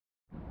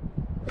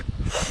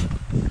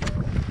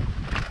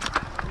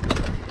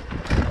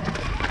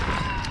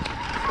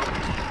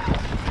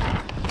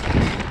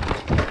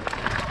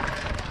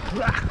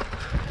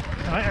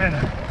Right then,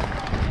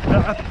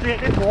 an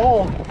updated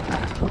wall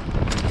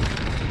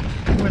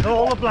with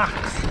all the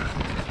blacks.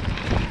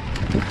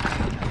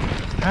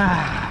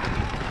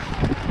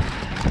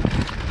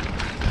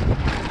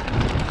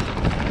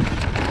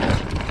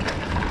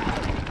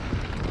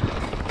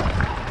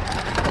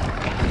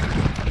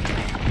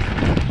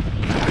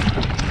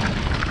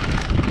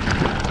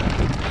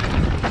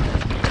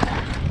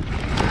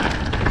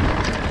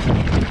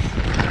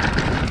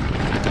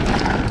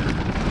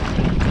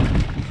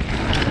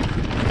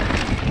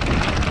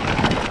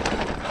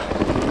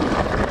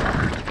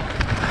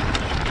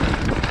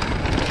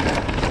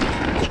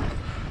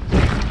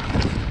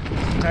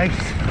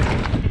 Nice.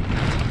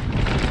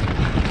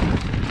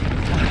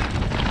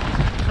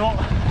 So,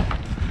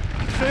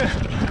 first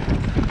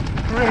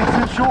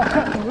racing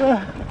shortcut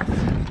there.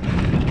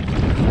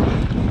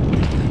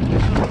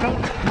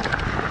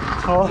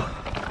 So,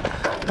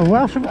 a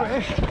Welsham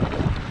British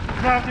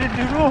round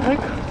into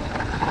rolling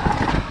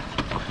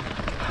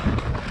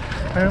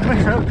and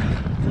miss out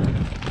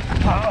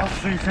part of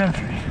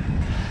 373.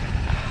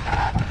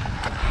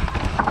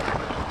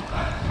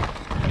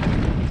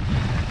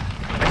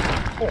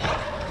 Oh,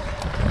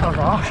 that was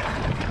harsh.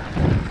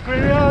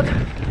 Graveyard.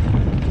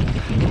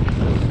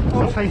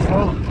 Oh,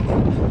 faithful.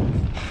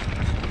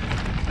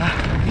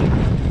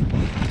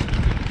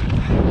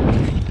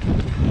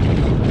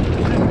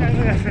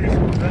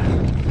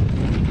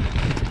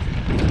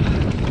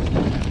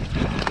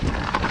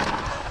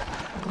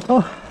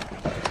 Oh.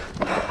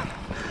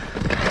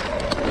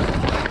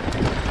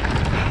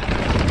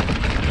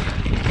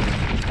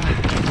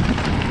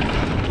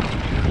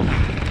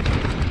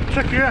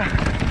 Check here.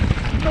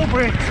 No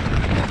brakes.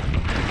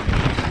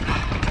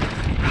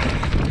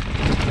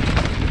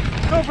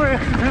 No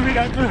brakes until we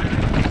get to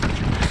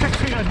 6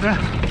 feet under.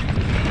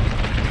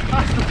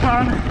 That's the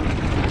plan.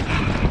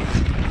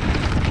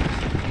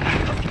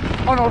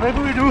 Oh no, maybe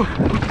we do.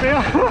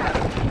 Yeah.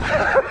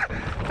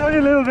 Only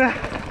a little bit.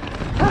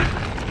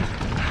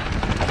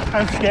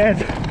 I'm scared.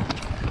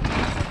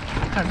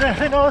 I'm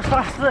definitely not as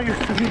fast as I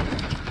used to be.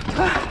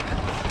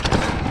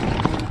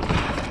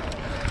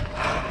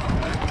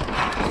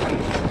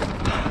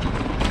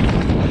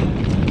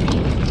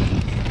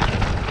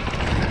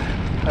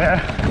 Yeah,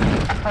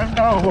 I'm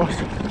now worse.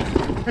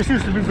 This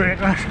used to be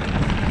breakless.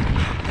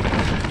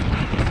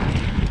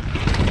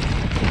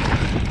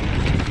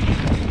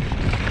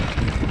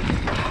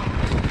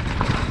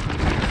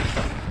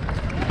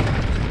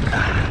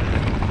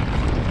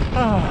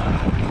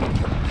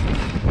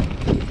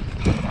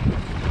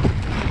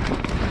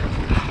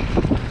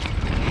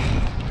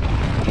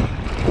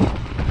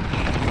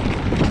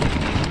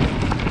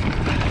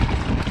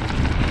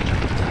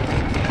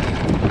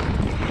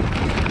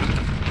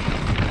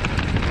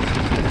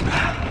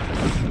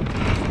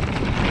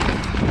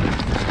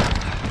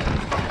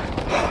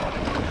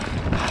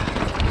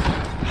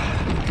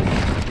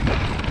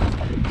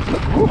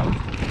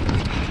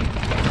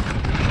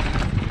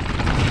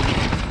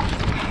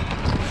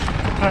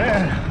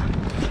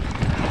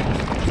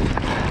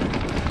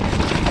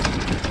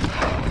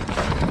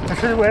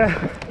 This is where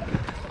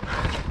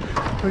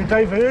we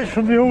diverge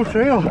from the old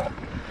trail.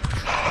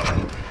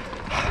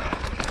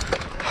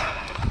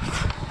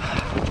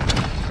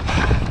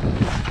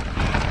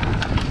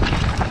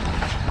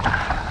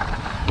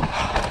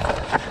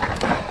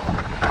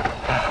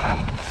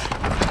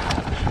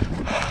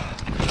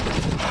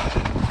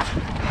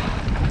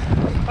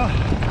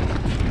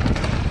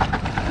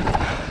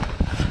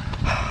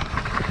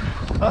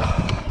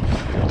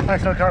 I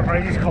still can't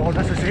ride these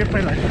corners to save my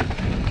life.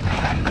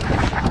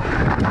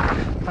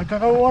 I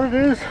don't know what it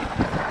is,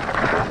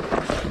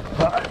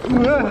 but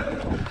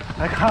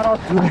I cannot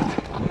do it.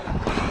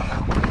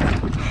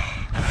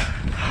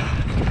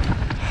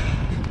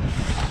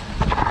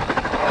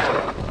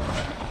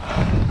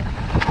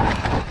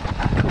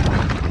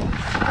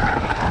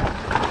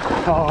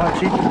 Oh,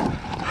 she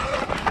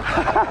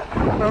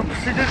oops,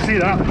 she didn't see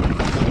that.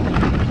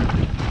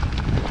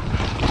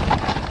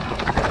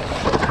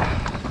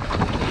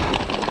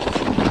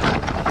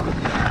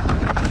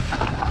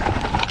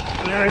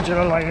 The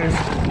original line is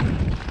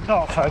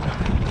not fun.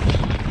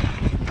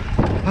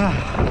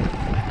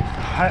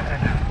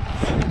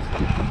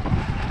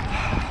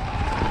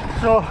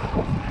 So,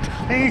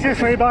 the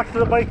easiest way back to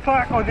the bike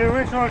park on the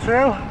original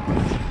trail,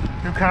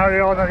 you carry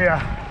on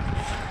here.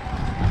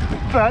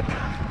 But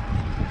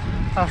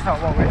that's not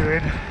what we're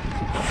doing.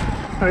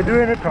 We're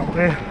doing it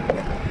properly,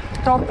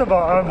 top to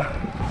bottom.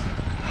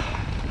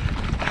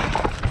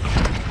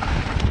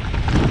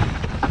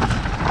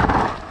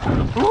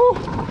 Ooh,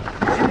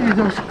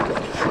 Jesus.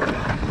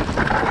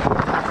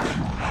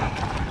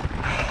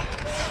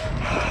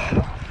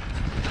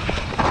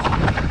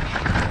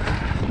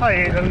 I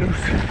ain't a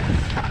loose.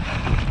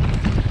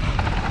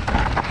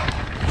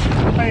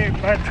 I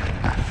ain't bent.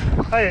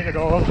 I ain't at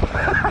all.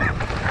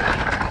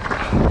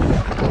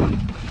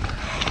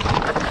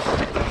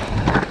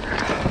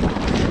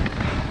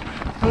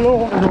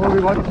 Slow is all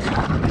we want.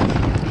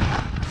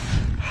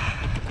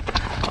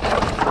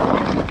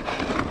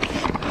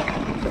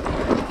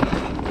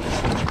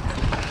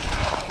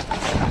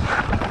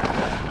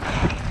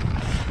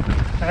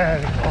 There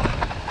we go.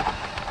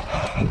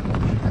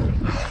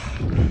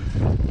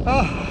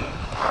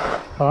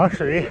 Oh,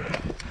 actually,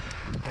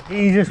 the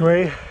easiest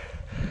way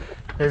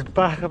is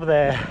back up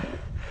there.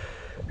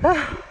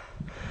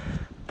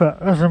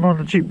 But as I'm on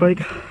the cheap bike,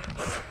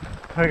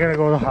 I'm gonna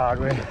go the hard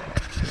way.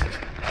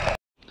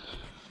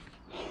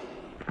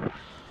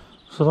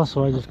 So that's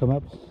why I just come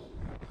up.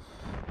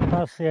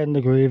 That's the end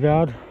of the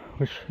graveyard,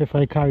 which if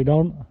I carried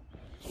on,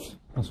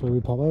 that's where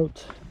we pop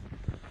out.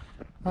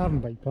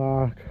 Afan Bike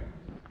Park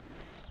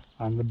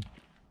and the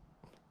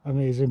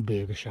amazing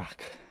burger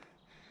shack.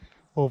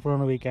 Open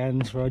on the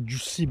weekends for a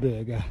juicy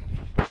burger.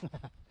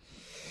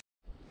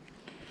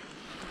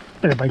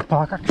 Bit of bike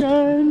park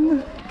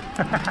action!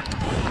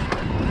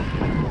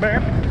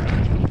 Rip.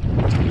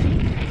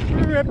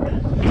 Rip.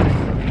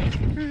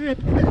 Rip.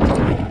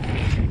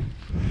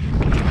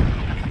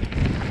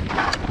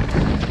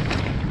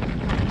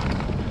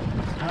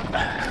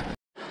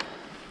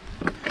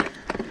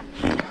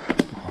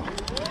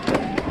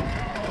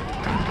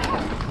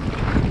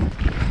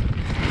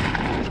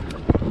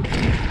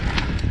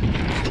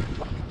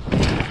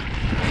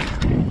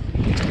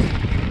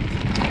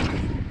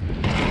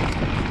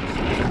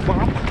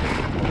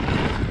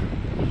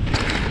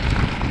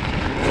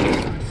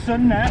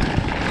 Sun there.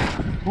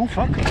 Oh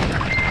fuck.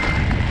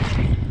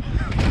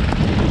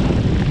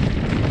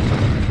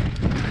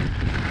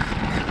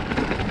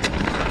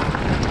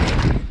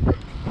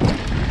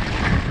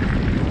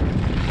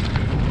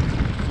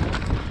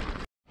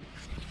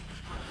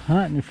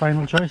 Alright, and your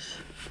final choice.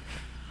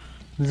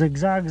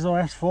 Zigzags or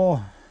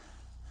S4.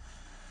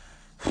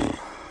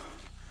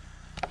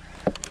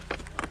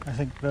 I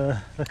think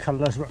the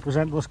colours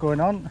represent what's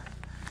going on.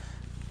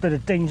 Bit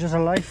of dangers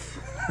of life.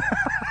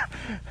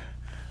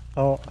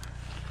 Oh,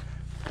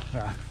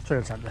 yeah,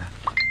 trail centre.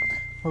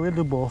 Well, we'll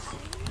do both.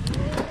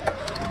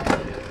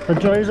 The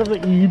joys of the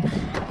Eid.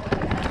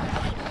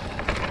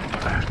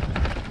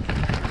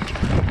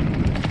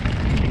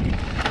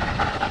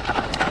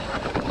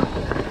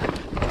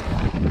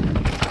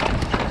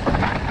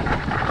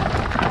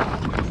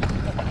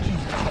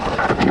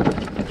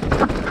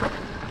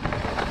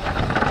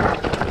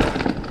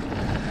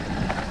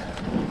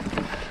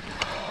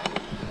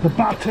 The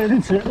back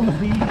turning circle of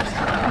thieves.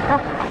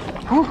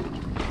 Oh.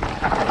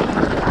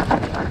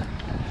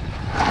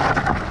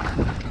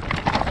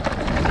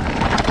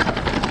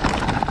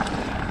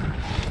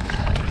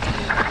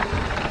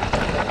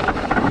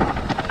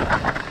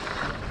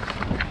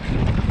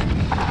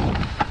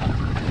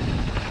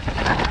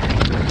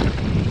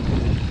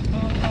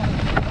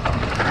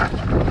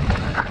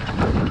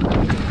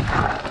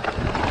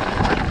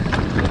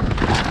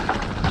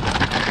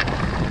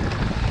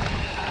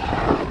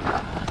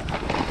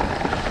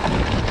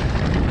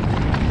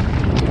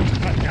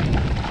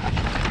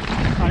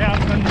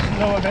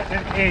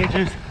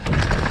 Ages,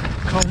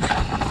 because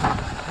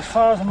as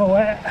far as I'm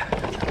aware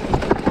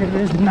it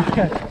is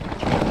knackered.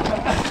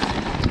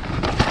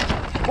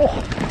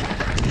 Oh.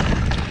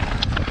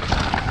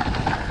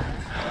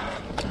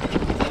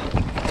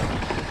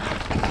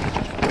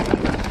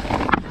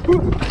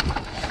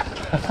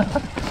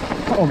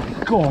 Oh my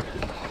god.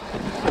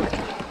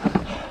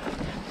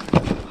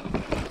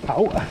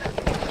 Ow.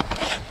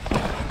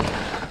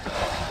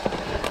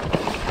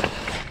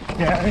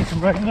 Yeah, I need some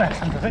riding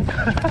lessons, I think.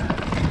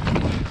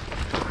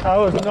 That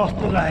was not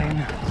the line.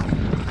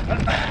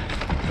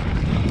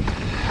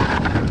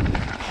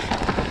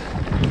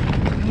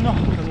 Not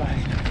the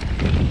line.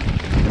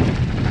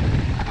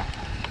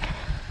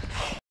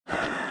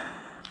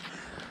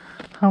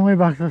 And we're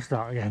back to the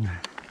start again.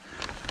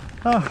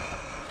 Oh,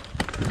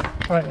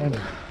 right in.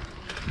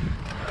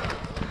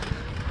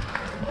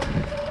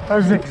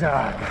 A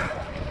zigzag.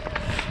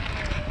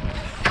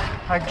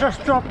 I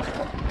just dropped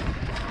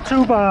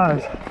 2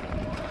 bars.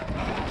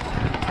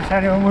 If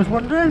anyone was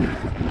wondering.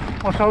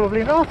 Well,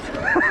 probably not.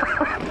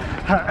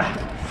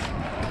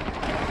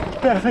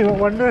 Definitely won't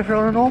wonder if you're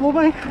on a normal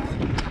bike.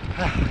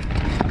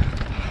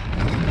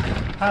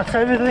 That's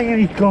everything in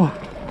eco.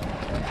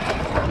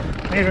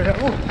 Here we go.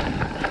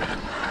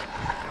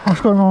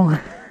 What's going on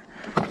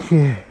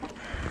here?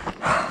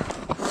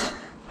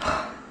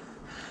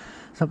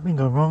 Something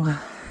gone wrong.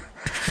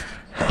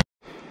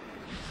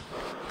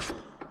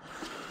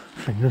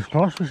 Fingers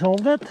crossed we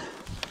solved it.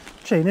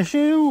 Chain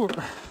issue.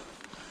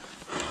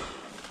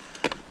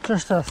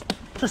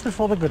 Just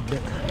before the good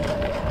bit.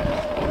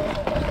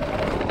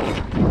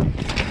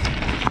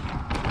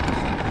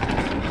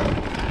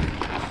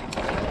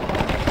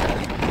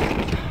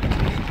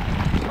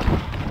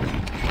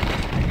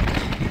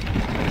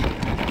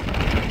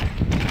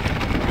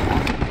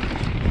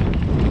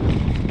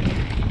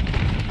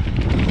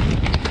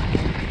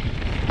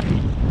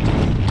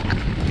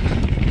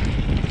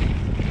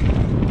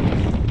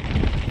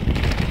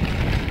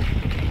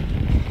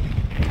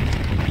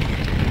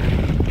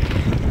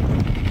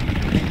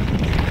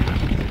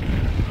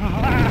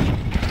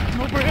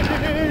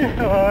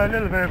 Oh, a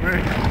little bit of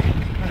break.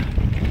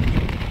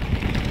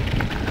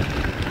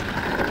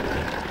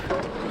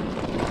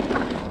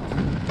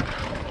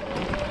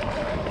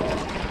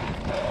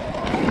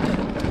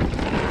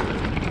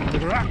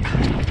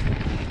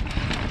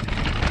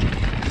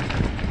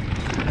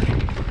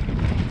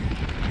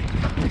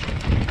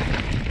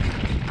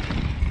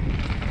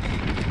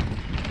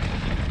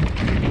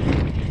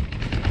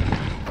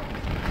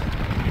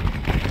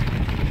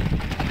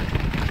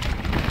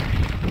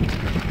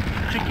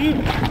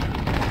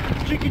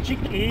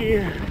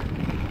 Cheeky.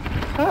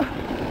 Huh?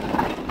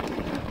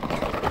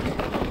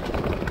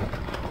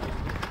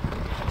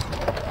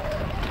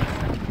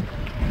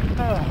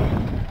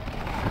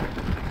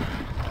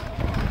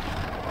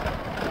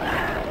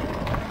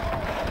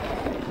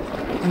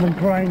 And the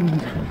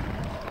grind.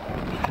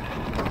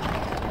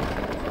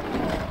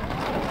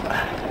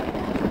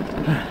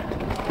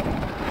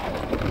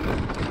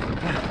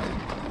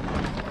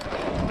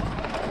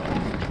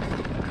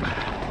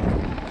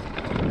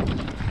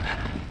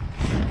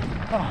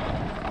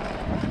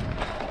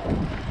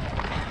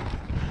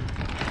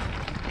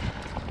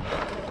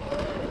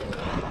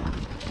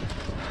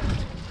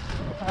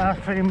 That's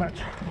pretty much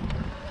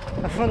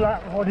a full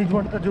lap of what he'd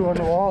want to do on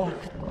the wall.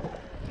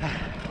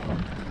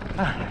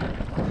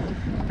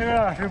 There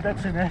are a few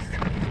bits in this,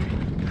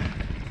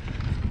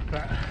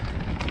 but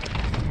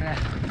yeah,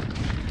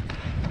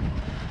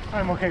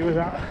 I'm okay with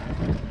that.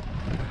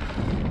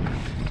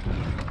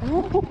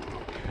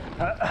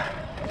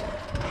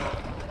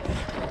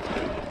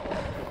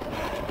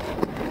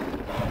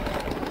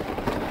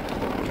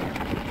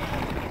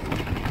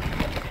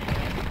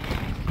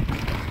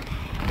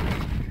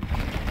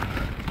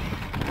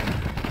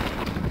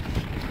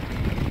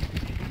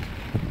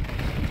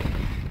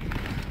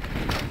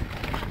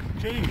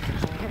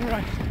 Jesus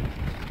Christ.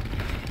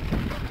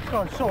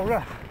 God, it's so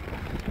rough.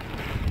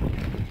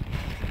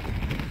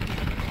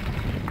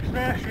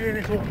 Especially in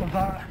this open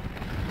part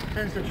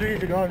since the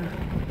trees are gone.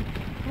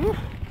 Woo.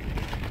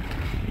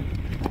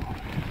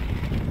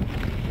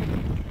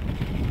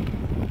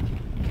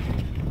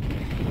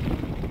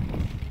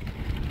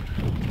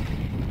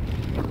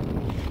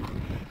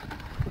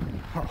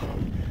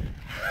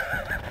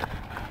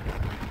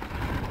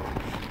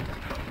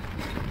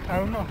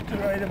 How not to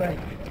ride a bike.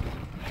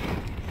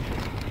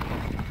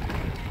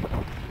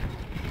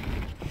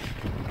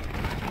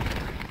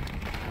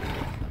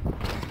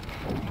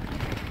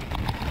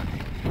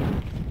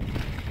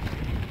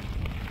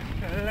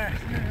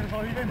 Lesson in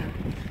avoiding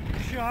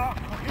sharp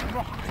fucking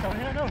rocks down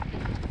here now,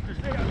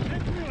 because they are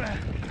everywhere.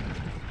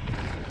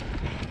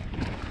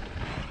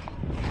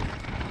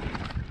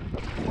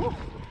 Woo.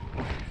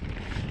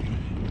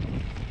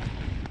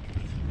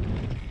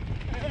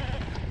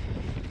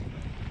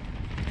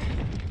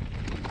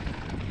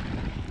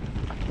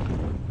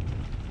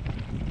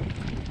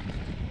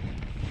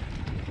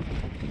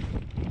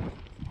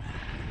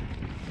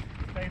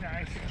 Very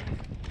nice.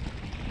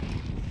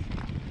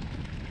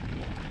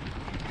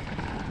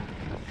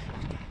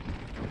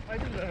 I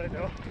do love it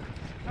though.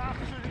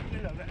 Absolutely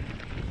love it.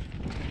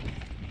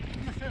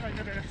 I'm gonna feel like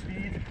a bit of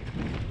speed.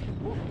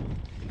 Woo.